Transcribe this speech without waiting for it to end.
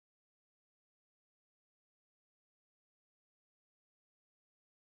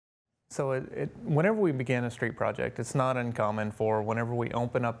So whenever we begin a street project, it's not uncommon for whenever we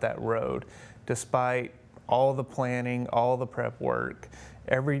open up that road, despite all the planning, all the prep work,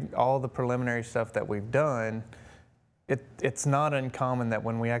 all the preliminary stuff that we've done, it's not uncommon that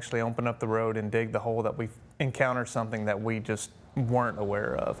when we actually open up the road and dig the hole that we encounter something that we just weren't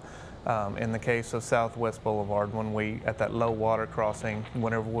aware of. In the case of Southwest Boulevard, at that low water crossing,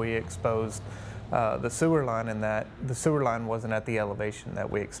 whenever we exposed the sewer line the sewer line wasn't at the elevation that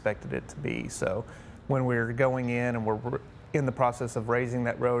we expected it to be. So when we're going in and we're in the process of raising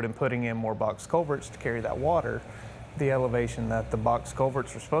that road and putting in more box culverts to carry that water, the elevation that the box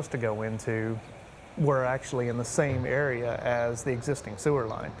culverts were supposed to go into were actually in the same area as the existing sewer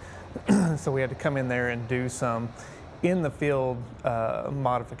line. So we had to come in there and do some in the field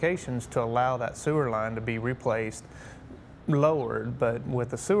modifications to allow that sewer line to be replaced, lowered. But with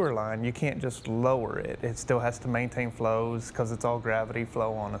the sewer line, you can't just lower it. It still has to maintain flows because it's all gravity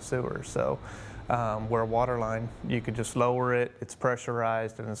flow on a sewer. So where a water line, you could just lower it, it's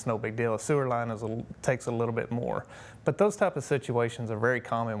pressurized, and it's no big deal. A sewer line takes a little bit more. But those type of situations are very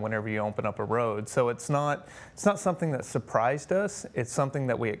common whenever you open up a road. So it's not something that surprised us. It's something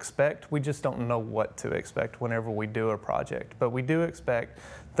that we expect. We just don't know what to expect whenever we do a project. But we do expect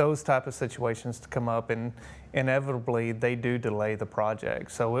those type of situations to come up, and inevitably they do delay the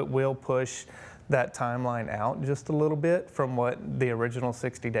project. So it will push that timeline out just a little bit from what the original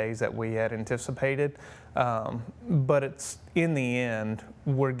 60 days that we had anticipated. But it's, in the end,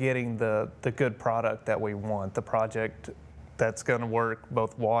 we're getting the good product that we want, the project that's going to work.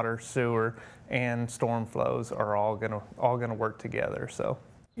 Both water, sewer, and storm flows are all going to work together. So,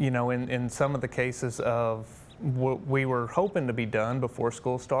 you know, in some of the cases of what we were hoping to be done before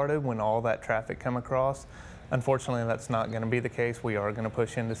school started, when all that traffic come across, unfortunately, that's not going to be the case. We are going to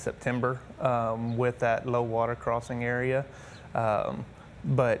push into September with that low water crossing area.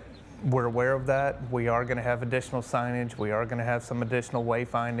 But we're aware of that. We are going to have additional signage. We are going to have some additional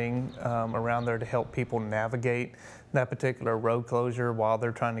wayfinding around there to help people navigate that particular road closure while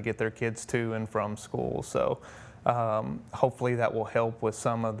they're trying to get their kids to and from school. So hopefully that will help with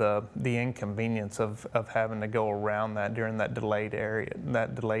some of the inconvenience of having to go around that during that delayed area,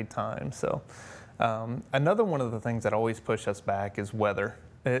 that delayed time. So. Another one of the things that always push us back is weather.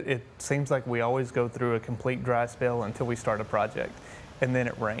 It seems like we always go through a complete dry spell until we start a project, and then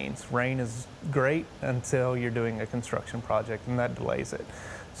it rains. Rain is great until you're doing a construction project, and that delays it.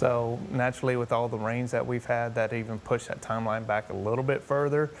 So naturally, with all the rains that we've had, that even pushed that timeline back a little bit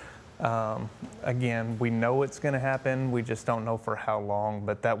further. Again, we know it's going to happen. We just don't know for how long,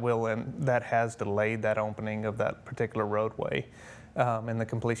 but that has delayed that opening of that particular roadway. And the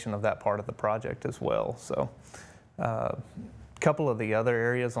completion of that part of the project as well. So a couple of the other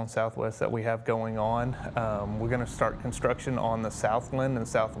areas on Southwest that we have going on, we're going to start construction on the Southland and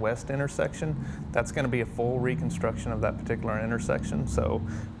Southwest intersection. That's going to be a full reconstruction of that particular intersection. So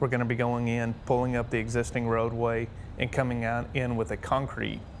we're going to be going in, pulling up the existing roadway and coming out in with a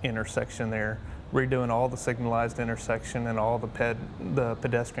concrete intersection there, redoing all the signalized intersection and all the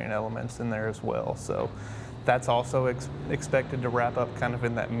pedestrian elements in there as well. So that's also expected to wrap up kind of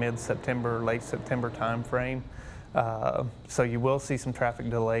in that mid-September, late September time frame. So you will see some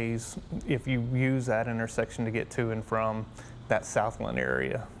traffic delays if you use that intersection to get to and from that Southland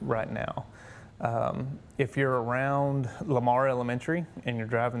area right now. If you're around Lamar Elementary and you're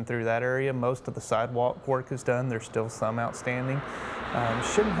driving through that area, most of the sidewalk work is done. There's still some outstanding.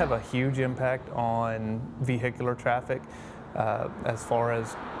 Shouldn't have a huge impact on vehicular traffic as far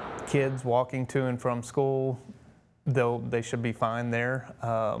as kids walking to and from school. They should be fine there.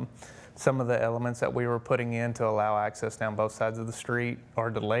 Some of the elements that we were putting in to allow access down both sides of the street are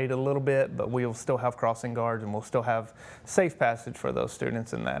delayed a little bit, but we'll still have crossing guards and we'll still have safe passage for those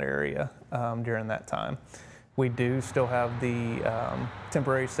students in that area during that time. We do still have the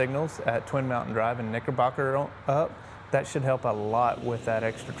temporary signals at Twin Mountain Drive and Knickerbocker up. That should help a lot with that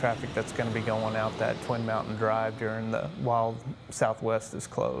extra traffic that's going to be going out that Twin Mountain Drive while Southwest is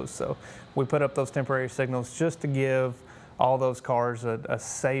closed. So we put up those temporary signals just to give all those cars a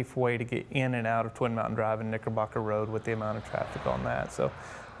safe way to get in and out of Twin Mountain Drive and Knickerbocker Road with the amount of traffic on that. So,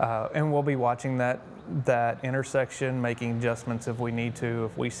 and we'll be watching that intersection, making adjustments if we need to,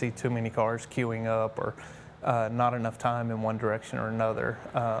 if we see too many cars queuing up or not enough time in one direction or another.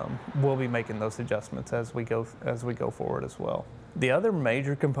 We'll be making those adjustments as we go forward as well. The other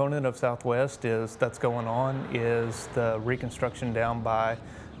major component of Southwest that's going on is the reconstruction down by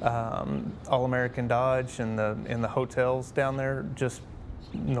All-American Dodge and the hotels down there just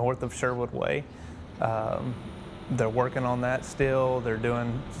north of Sherwood Way. they're working on that still. They're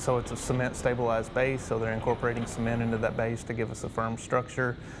doing, so it's a cement stabilized base, so they're incorporating cement into that base to give us a firm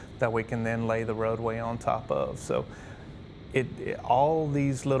structure that we can then lay the roadway on top of. So all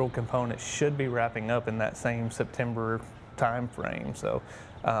these little components should be wrapping up in that same September time frame. So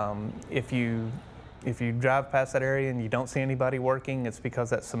if you drive past that area and you don't see anybody working, it's because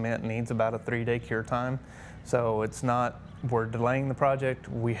that cement needs about a 3-day cure time. So it's not, we're delaying the project,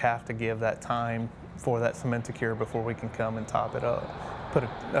 we have to give that time for that cement to cure before we can come and top it up, put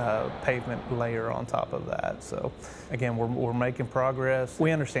a pavement layer on top of that. So again, we're making progress. We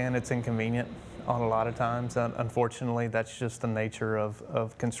understand it's inconvenient on a lot of times. Unfortunately, that's just the nature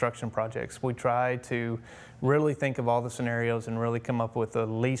of construction projects. We try to really think of all the scenarios and really come up with the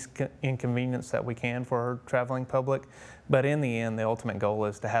least inconvenience that we can for our traveling public. But in the end, the ultimate goal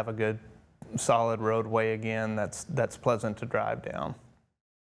is to have a good, solid roadway again that's pleasant to drive down.